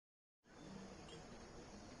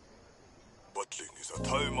battling is a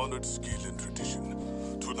time-honored skill and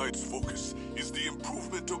tradition. Tonight's focus is the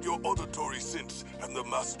improvement of your auditory sense and the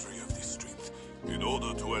mastery of this strength. In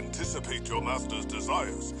order to anticipate your master's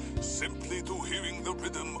desires, simply through hearing the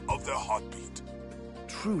rhythm of their heartbeat.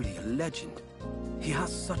 Truly a legend. He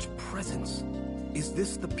has such presence. Is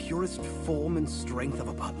this the purest form and strength of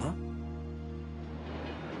a butler?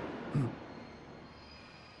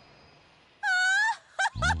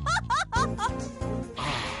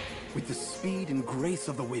 With the speed and grace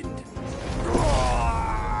of the wind.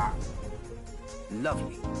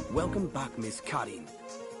 Lovely. Welcome back, Miss Karin.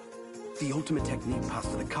 The ultimate technique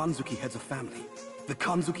passed to the Kanzuki heads of family. The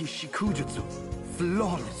Kanzuki Shikujutsu.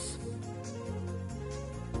 Flawless.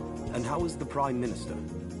 And how is the Prime Minister?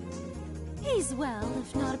 He's well,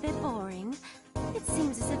 if not a bit boring. It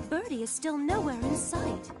seems as if Birdie is still nowhere in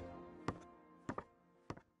sight.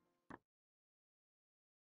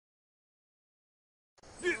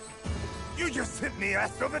 You just hit me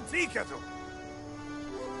ass of a tea kettle!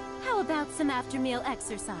 How about some after-meal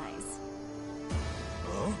exercise?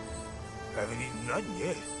 Huh? Haven't eaten nothing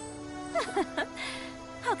yet.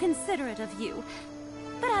 How considerate of you.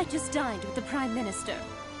 But I just dined with the Prime Minister.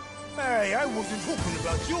 Hey, I wasn't talking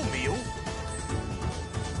about your meal.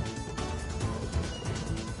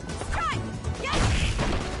 Strike! Yes!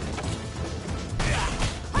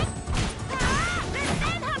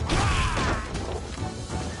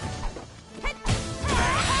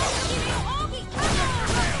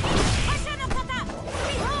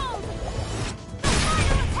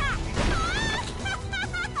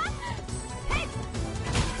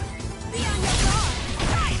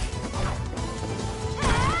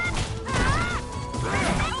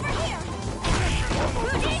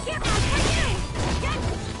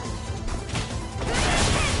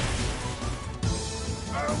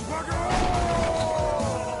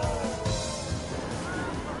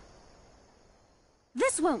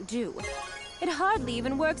 This won't do. It hardly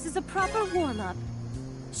even works as a proper warm-up.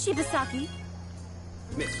 Shibasaki?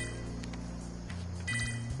 Miss,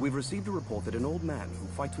 we've received a report that an old man who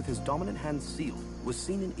fights with his dominant hand sealed was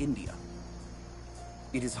seen in India.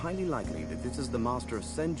 It is highly likely that this is the master of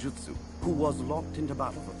Senjutsu, who was locked into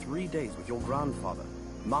battle for 3 days with your grandfather,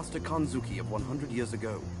 Master Kanzuki of 100 years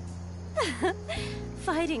ago.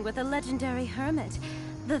 Fighting with a legendary hermit.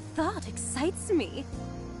 The thought excites me.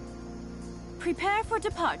 Prepare for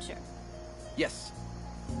departure. Yes.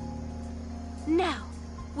 Now,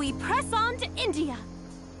 we press on to India.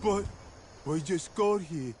 But we just got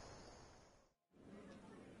here.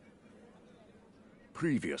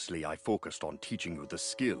 Previously, I focused on teaching you the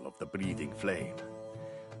skill of the breathing flame.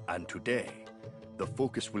 And today, the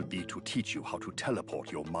focus will be to teach you how to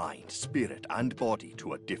teleport your mind, spirit, and body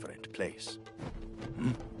to a different place.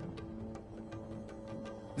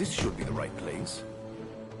 This should be the right place.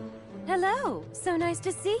 Hello, so nice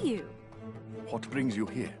to see you. What brings you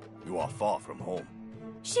here? You are far from home.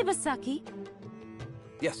 Shibasaki,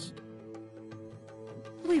 Yes.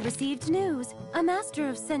 we received news. A master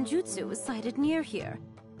of Senjutsu was sighted near here.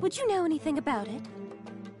 Would you know anything about it?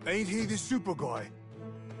 Ain't he the super guy?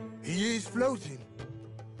 He is floating.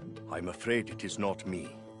 I'm afraid it is not me.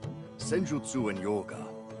 Senjutsu and yoga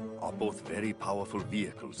are both very powerful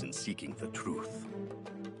vehicles in seeking the truth.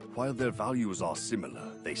 While their values are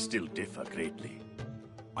similar, they still differ greatly.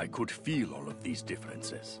 I could feel all of these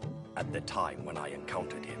differences at the time when I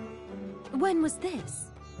encountered him. When was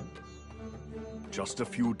this? Just a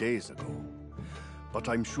few days ago. But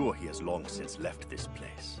I'm sure he has long since left this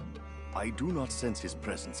place. I do not sense his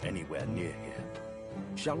presence anywhere near here.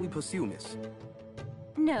 Shall we pursue, miss?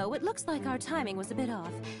 No, it looks like our timing was a bit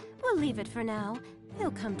off. We'll leave it for now.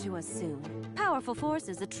 He'll come to us soon. Powerful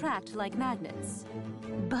forces attract like magnets.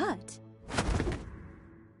 But...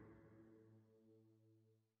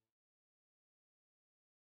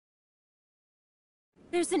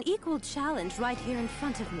 there's an equal challenge right here in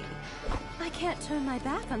front of me. I can't turn my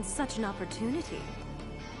back on such an opportunity.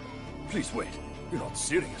 Please wait. You're not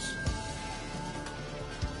serious.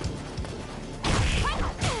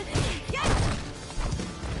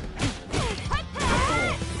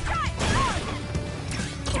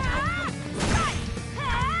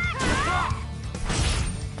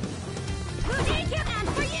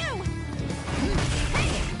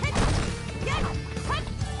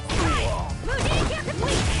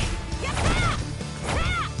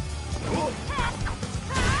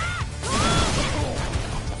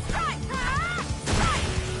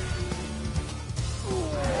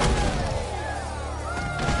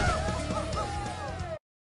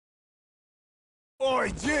 Oi,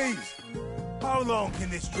 jeez! How long can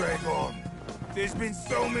this drag on? There's been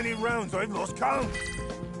so many rounds I've lost count.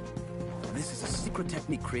 This is a secret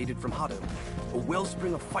technique created from Hado, a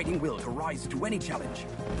wellspring of fighting will to rise to any challenge.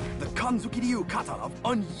 The Kanzuki Ryu kata of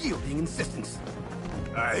unyielding insistence.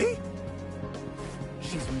 Eh?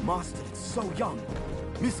 She's mastered it so young.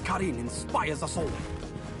 Miss Karin inspires us all.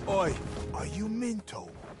 Oi, are you mental?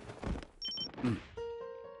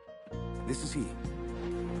 This is he.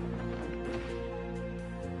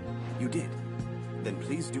 You did. Then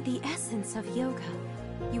please do. The essence of yoga.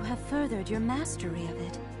 You have furthered your mastery of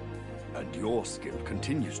it. And your skill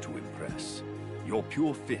continues to impress. Your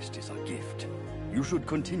pure fist is a gift. You should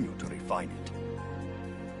continue to refine it.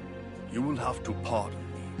 You will have to pardon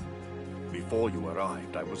me. Before you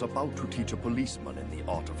arrived, I was about to teach a policeman in the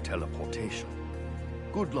art of teleportation.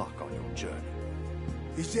 Good luck on your journey.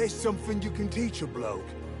 Is there something you can teach a bloke?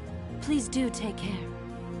 Please do take care.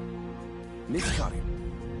 Miss Karin.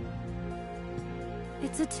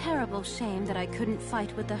 It's a terrible shame that I couldn't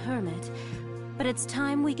fight with the Hermit, but it's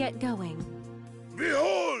time we get going.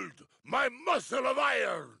 Behold, my muscle of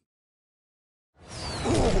iron!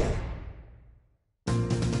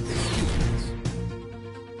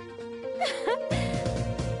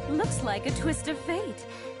 Looks like a twist of fate.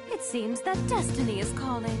 It seems that destiny is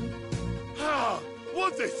calling. Ah,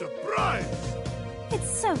 what a surprise! It's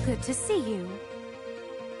so good to see you.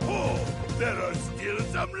 Oh, there are still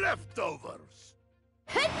some leftovers.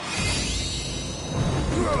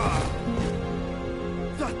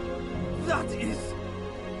 That is...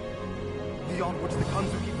 the art which the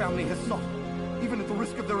Kanzuki family has sought, even at the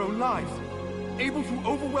risk of their own lives. Able to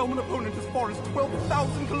overwhelm an opponent as far as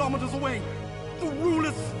 12,000 kilometers away. The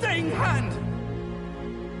ruler's staying hand!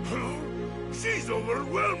 She's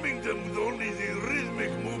overwhelming them with only the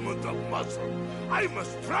rhythmic movement of muscle. I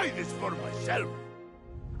must try this for myself.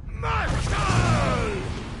 Muscle!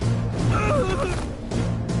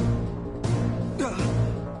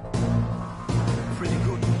 Pretty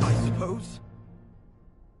good, I suppose.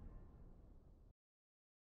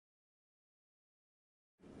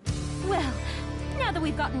 Well, now that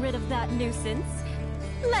we've gotten rid of that nuisance,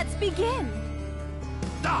 let's begin.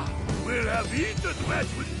 Ah, we'll have heated match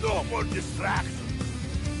with no more distractions.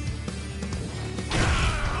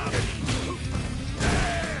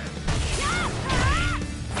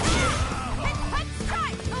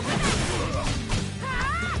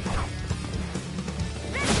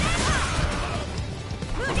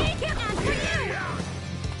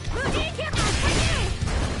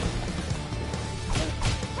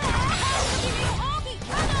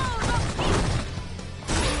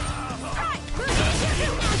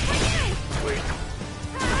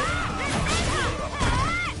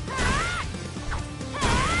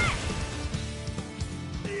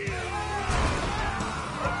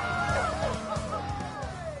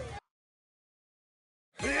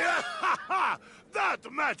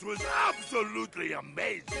 That match was absolutely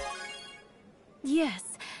amazing!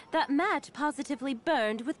 Yes, that match positively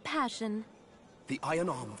burned with passion. The iron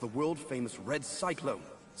arm of the world-famous Red Cyclone.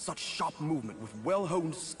 Such sharp movement with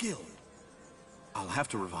well-honed skill. I'll have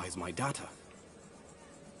to revise my data.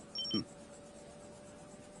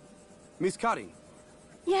 Miss Karin.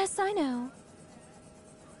 Yes, I know.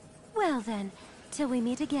 Well then, till we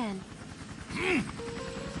meet again.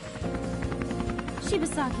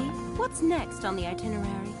 Shibasaki, what's next on the itinerary?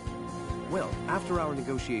 Well, after our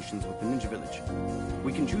negotiations with the Ninja Village,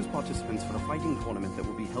 we can choose participants for a fighting tournament that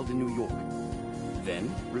will be held in New York. Then,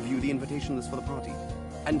 review the invitation list for the party.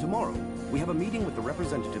 And tomorrow, we have a meeting with the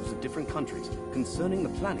representatives of different countries concerning the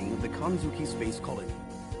planning of the Kanzuki Space Colony.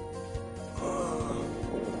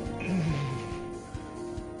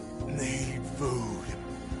 Need food.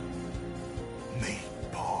 Meat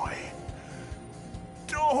pie.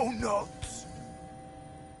 Donuts.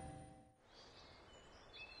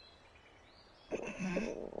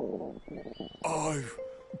 I've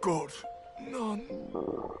got none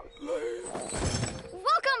left.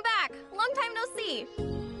 Welcome back! Long time no see.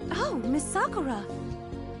 Oh, Miss Sakura.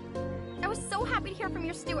 I was so happy to hear from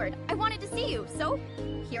your steward. I wanted to see you, so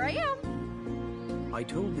here I am. I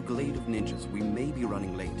told the Glade of Ninjas we may be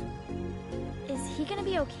running late. Is he gonna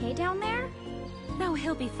be okay down there? No,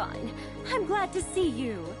 he'll be fine. I'm glad to see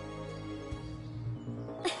you.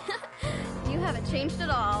 You haven't changed at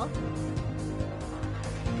all.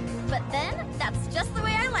 But then, that's just the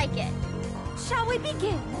way I like it. Shall we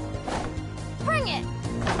begin? Bring it!